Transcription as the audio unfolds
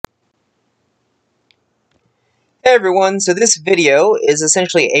Hey everyone, so this video is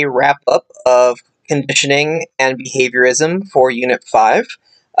essentially a wrap-up of conditioning and behaviorism for Unit 5.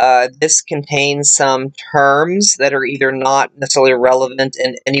 This contains some terms that are either not necessarily relevant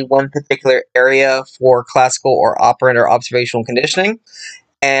in any one particular area for classical or operant or observational conditioning,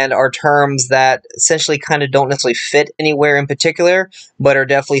 and are terms that essentially kind of don't necessarily fit anywhere in particular, but are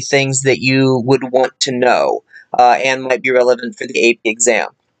definitely things that you would want to know and might be relevant for the AP exam.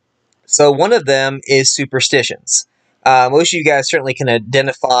 So one of them is superstitions. Most of you guys certainly can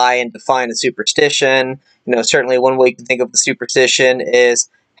identify and define a superstition. Certainly one way you can think of a superstition is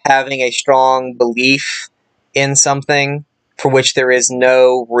having a strong belief in something for which there is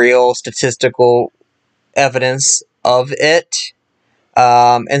no real statistical evidence of it.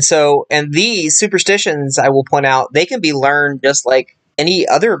 And these superstitions, I will point out, they can be learned just like any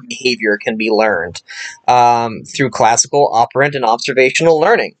other behavior can be learned through classical, operant, and observational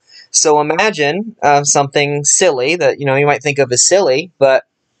learning. So imagine something silly that you might think of as silly, but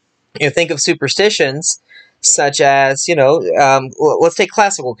think of superstitions such as let's take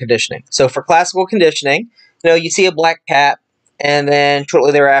classical conditioning. So for classical conditioning, you see a black cat, and then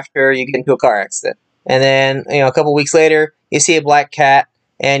shortly thereafter you get into a car accident, and then a couple weeks later you see a black cat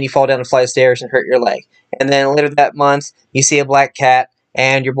and you fall down a flight of stairs and hurt your leg, and then later that month you see a black cat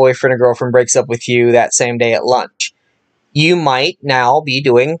and your boyfriend or girlfriend breaks up with you that same day at lunch. You might now be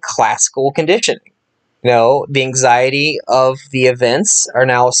doing classical conditioning. The anxiety of the events are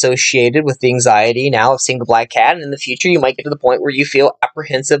now associated with the anxiety now of seeing the black cat, and in the future you might get to the point where you feel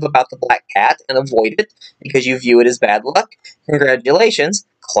apprehensive about the black cat and avoid it because you view it as bad luck. Congratulations,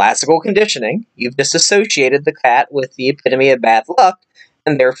 classical conditioning. You've just associated the cat with the epitome of bad luck,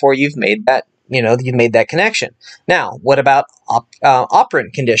 and therefore you've made that, you've made that connection. Now, what about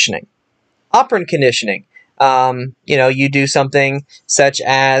operant conditioning? Operant conditioning. You do something such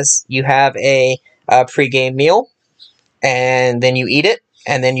as you have a pre-game meal, and then you eat it,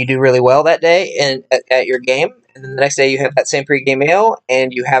 and then you do really well that day and at your game, and then the next day you have that same pre-game meal,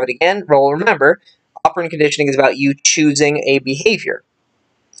 and you have it again. Well, remember, operant conditioning is about you choosing a behavior.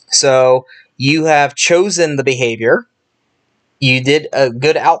 So you have chosen the behavior, you did a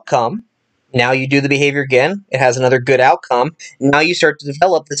good outcome, now you do the behavior again, it has another good outcome. Now you start to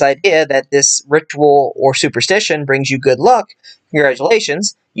develop this idea that this ritual or superstition brings you good luck.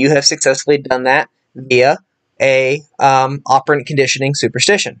 Congratulations, you have successfully done that via a operant conditioning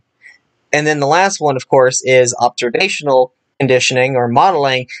superstition. And then the last one, of course, is observational conditioning or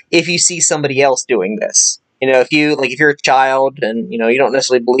modeling. If you see somebody else doing this, if you're a child and you don't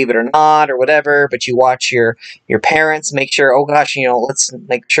necessarily believe it or not or whatever, but you watch your parents make sure, oh gosh, let's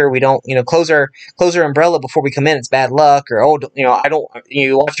make sure we don't close our umbrella before we come in, it's bad luck, or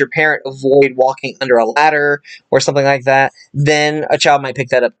you watch your parent avoid walking under a ladder or something like that, then a child might pick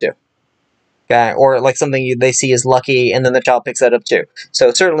that up too. Okay, or like something they see as lucky, and then the child picks that up too.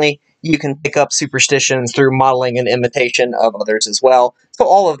 So certainly you can pick up superstitions through modeling and imitation of others as well. So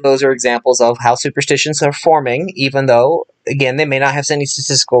all of those are examples of how superstitions are forming, even though, again, they may not have any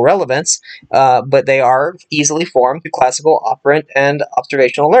statistical relevance, but they are easily formed through classical, operant, and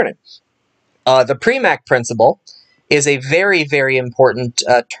observational learning. The Premack principle is a very, very important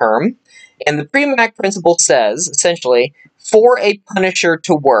term, and the Premack principle says, essentially, for a punisher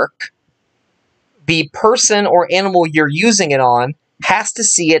to work, the person or animal you're using it on has to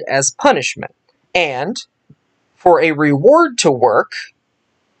see it as punishment. And for a reward to work,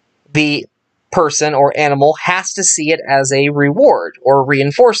 the person or animal has to see it as a reward or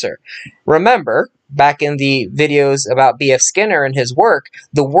reinforcer. Remember, back in the videos about B.F. Skinner and his work,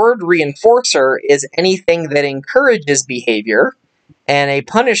 the word reinforcer is anything that encourages behavior, and a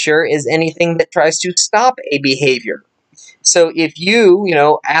punisher is anything that tries to stop a behavior. So if you,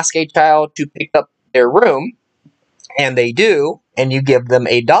 ask a child to pick up their room, and they do, and you give them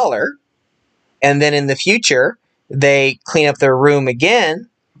 $1, and then in the future they clean up their room again,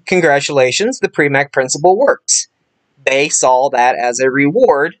 congratulations, the Premack principle works. They saw that as a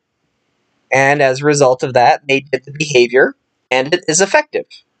reward, and as a result of that, they did the behavior, and it is effective.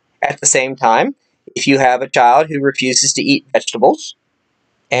 At the same time, if you have a child who refuses to eat vegetables,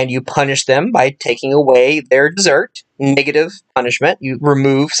 and you punish them by taking away their dessert, negative punishment, you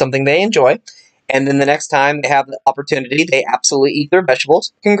remove something they enjoy, and then the next time they have the opportunity, they absolutely eat their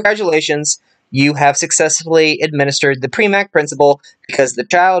vegetables. Congratulations, you have successfully administered the Premack principle because the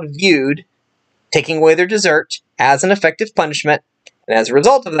child viewed taking away their dessert as an effective punishment, and as a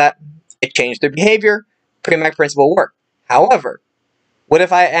result of that, it changed their behavior. Premack principle worked. However, what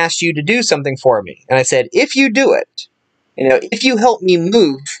if I asked you to do something for me, and I said, if you do it, if you help me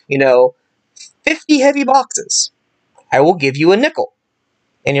move, 50 heavy boxes, I will give you a nickel.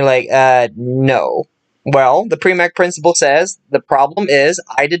 And you're like, no. Well, the Premack principle says the problem is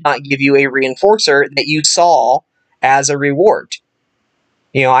I did not give you a reinforcer that you saw as a reward.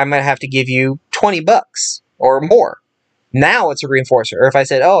 I might have to give you 20 bucks or more. Now it's a reinforcer. Or if I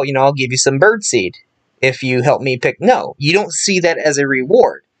said, oh, I'll give you some birdseed if you help me pick. No, you don't see that as a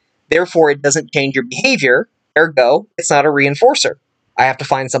reward. Therefore, it doesn't change your behavior. Ergo, it's not a reinforcer. I have to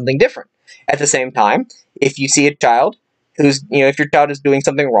find something different. At the same time, if you see a child if your child is doing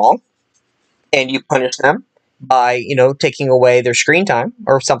something wrong and you punish them by, taking away their screen time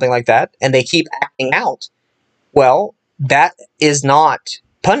or something like that, and they keep acting out, well, that is not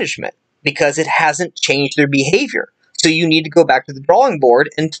punishment because it hasn't changed their behavior. So you need to go back to the drawing board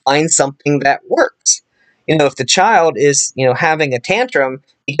and find something that works. If the child is, having a tantrum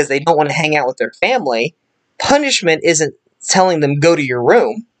because they don't want to hang out with their family, punishment isn't telling them go to your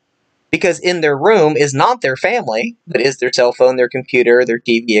room, because in their room is not their family, but is their cell phone, their computer, their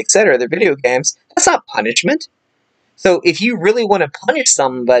TV, etc., their video games. That's not punishment. So if you really want to punish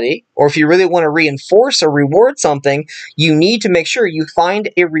somebody, or if you really want to reinforce or reward something, you need to make sure you find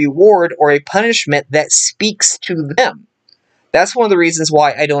a reward or a punishment that speaks to them. That's one of the reasons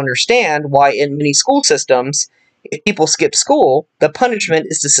why I don't understand why in many school systems, if people skip school, the punishment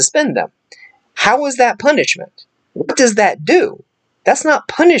is to suspend them. How is that punishment? What does that do? That's not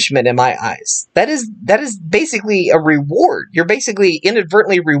punishment in my eyes. That is basically a reward. You're basically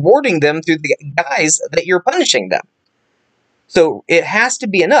inadvertently rewarding them through the guise that you're punishing them. So it has to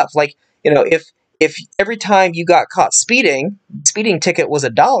be enough. Like, if every time you got caught speeding, speeding ticket was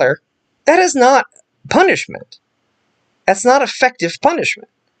 $1, that is not punishment. That's not effective punishment.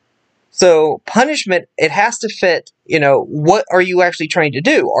 So punishment, it has to fit, what are you actually trying to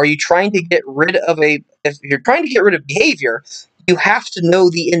do? Are you trying to get rid of if you're trying to get rid of behavior, you have to know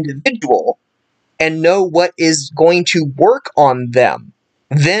the individual and know what is going to work on them.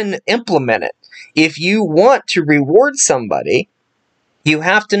 Then implement it. If you want to reward somebody, you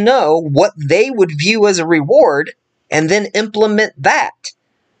have to know what they would view as a reward and then implement that.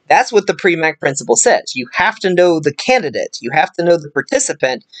 That's what the Premack principle says. You have to know the candidate, you have to know the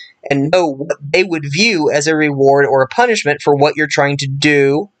participant, and know what they would view as a reward or a punishment for what you're trying to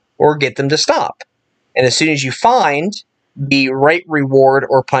do or get them to stop. And as soon as you find the right reward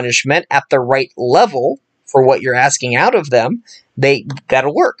or punishment at the right level for what you're asking out of them,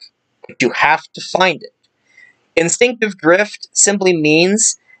 that'll work. But you have to find it. Instinctive drift simply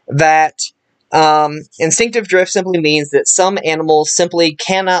means that some animals simply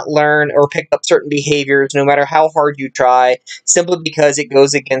cannot learn or pick up certain behaviors no matter how hard you try, simply because it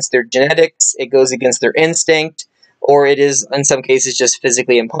goes against their genetics, it goes against their instinct, or it is, in some cases, just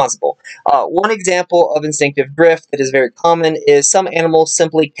physically impossible. One example of instinctive drift that is very common is some animals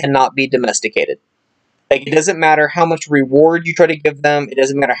simply cannot be domesticated. Like, it doesn't matter how much reward you try to give them, it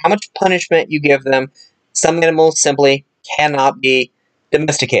doesn't matter how much punishment you give them, some animals simply cannot be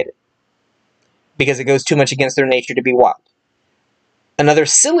domesticated because it goes too much against their nature to be wild. Another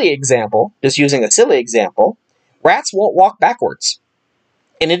silly example, just using a silly example, rats won't walk backwards.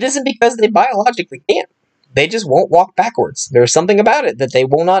 And it isn't because they biologically can't. They just won't walk backwards. There's something about it that they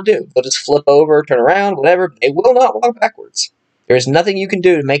will not do. They'll just flip over, turn around, whatever. But they will not walk backwards. There's nothing you can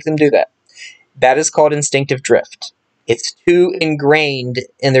do to make them do that. That is called instinctive drift. It's too ingrained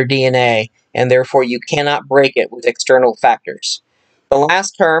in their DNA, and therefore you cannot break it with external factors. The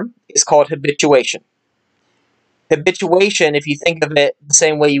last term is called habituation. Habituation, if you think of it the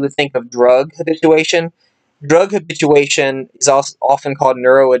same way you would think of drug habituation is also often called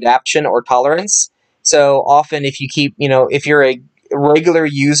neuroadaptation or tolerance. So often if you keep, if you're a regular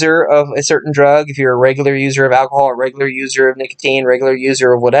user of a certain drug, if you're a regular user of alcohol, a regular user of nicotine, regular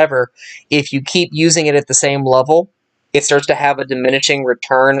user of whatever, if you keep using it at the same level, it starts to have a diminishing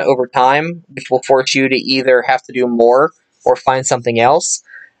return over time, which will force you to either have to do more or find something else.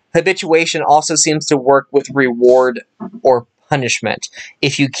 Habituation also seems to work with reward or punishment.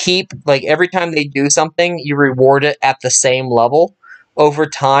 If you keep, like, every time they do something, you reward it at the same level, over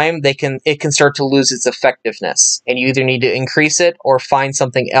time it can start to lose its effectiveness, and you either need to increase it or find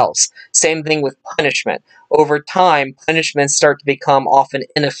something else. Same thing with punishment. Over time, punishments start to become often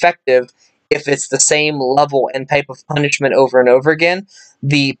ineffective. If it's the same level and type of punishment over and over again,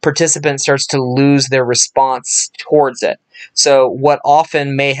 the participant starts to lose their response towards it. So what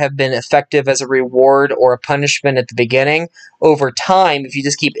often may have been effective as a reward or a punishment at the beginning, over time, if you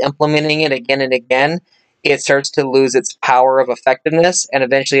just keep implementing it again and again, it starts to lose its power of effectiveness, and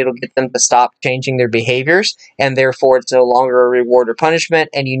eventually it'll get them to stop changing their behaviors, and therefore it's no longer a reward or punishment,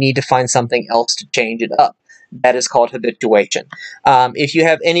 and you need to find something else to change it up. That is called habituation. If you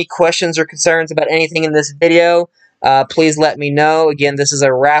have any questions or concerns about anything in this video, please let me know. Again, this is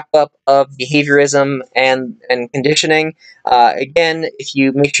a wrap-up of behaviorism and conditioning. Again, if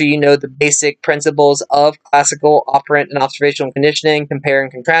you make sure you know the basic principles of classical, operant, and observational conditioning, compare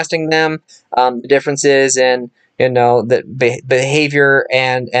and contrasting them, the differences in the behavior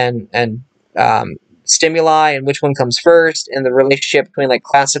and stimuli, and which one comes first, and the relationship between like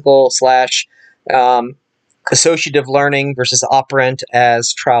classical slash associative learning versus operant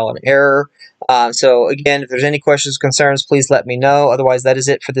as trial and error. So again, if there's any questions or concerns, please let me know. Otherwise, that is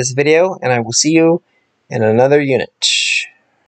it for this video, and I will see you in another unit.